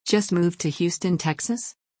Just moved to Houston,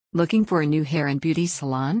 Texas? Looking for a new hair and beauty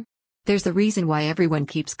salon? There's a reason why everyone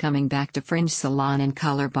keeps coming back to Fringe Salon and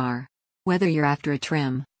Color Bar. Whether you're after a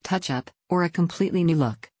trim, touch-up, or a completely new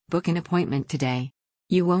look, book an appointment today.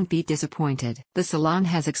 You won't be disappointed. The salon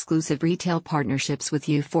has exclusive retail partnerships with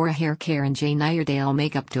Euphora Hair Care and J. Niredale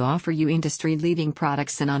Makeup to offer you industry-leading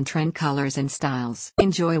products and on-trend colors and styles.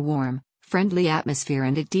 Enjoy a warm, friendly atmosphere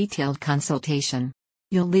and a detailed consultation.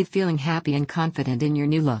 You'll leave feeling happy and confident in your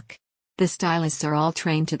new look. The stylists are all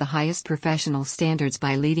trained to the highest professional standards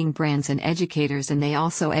by leading brands and educators, and they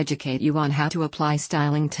also educate you on how to apply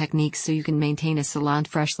styling techniques so you can maintain a salon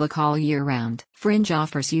fresh look all year round. Fringe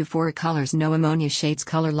offers you 4 colors no ammonia shades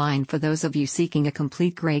color line for those of you seeking a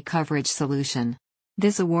complete gray coverage solution.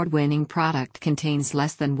 This award-winning product contains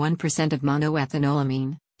less than 1% of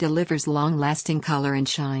monoethanolamine, delivers long-lasting color and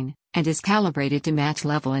shine, and is calibrated to match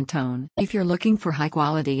level and tone. If you're looking for high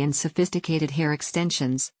quality and sophisticated hair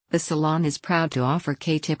extensions, the salon is proud to offer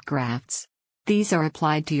K-tip grafts. These are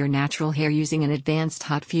applied to your natural hair using an advanced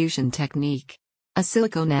hot fusion technique. A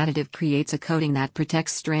silicone additive creates a coating that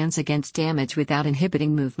protects strands against damage without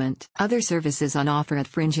inhibiting movement. Other services on offer at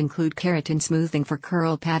Fringe include keratin smoothing for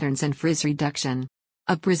curl patterns and frizz reduction.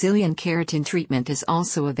 A Brazilian keratin treatment is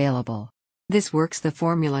also available. This works the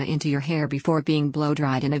formula into your hair before being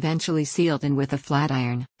blow-dried and eventually sealed in with a flat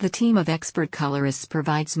iron. The team of expert colorists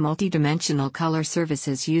provides multi-dimensional color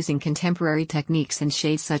services using contemporary techniques and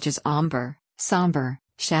shades such as ombre, somber,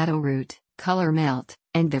 shadow root, color melt,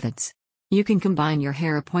 and vivids. You can combine your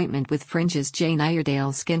hair appointment with Fringe's J.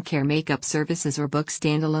 Niredale skincare makeup services or book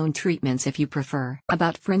standalone treatments if you prefer.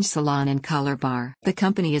 About Fringe Salon and Color Bar. The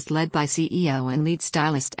company is led by CEO and lead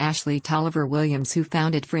stylist Ashley Tolliver Williams, who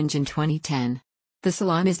founded Fringe in 2010. The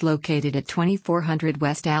salon is located at 2400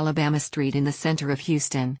 West Alabama Street in the center of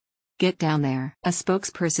Houston. Get down there. A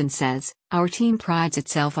spokesperson says, "Our team prides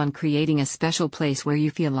itself on creating a special place where you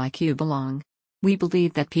feel like you belong. We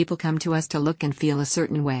believe that people come to us to look and feel a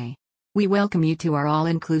certain way. We welcome you to our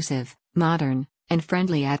all-inclusive, modern, and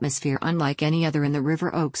friendly atmosphere unlike any other in the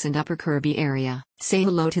River Oaks and Upper Kirby area. Say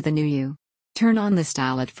hello to the new you. Turn on the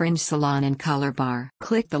style at Fringe Salon and Color Bar."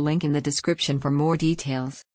 Click the link in the description for more details.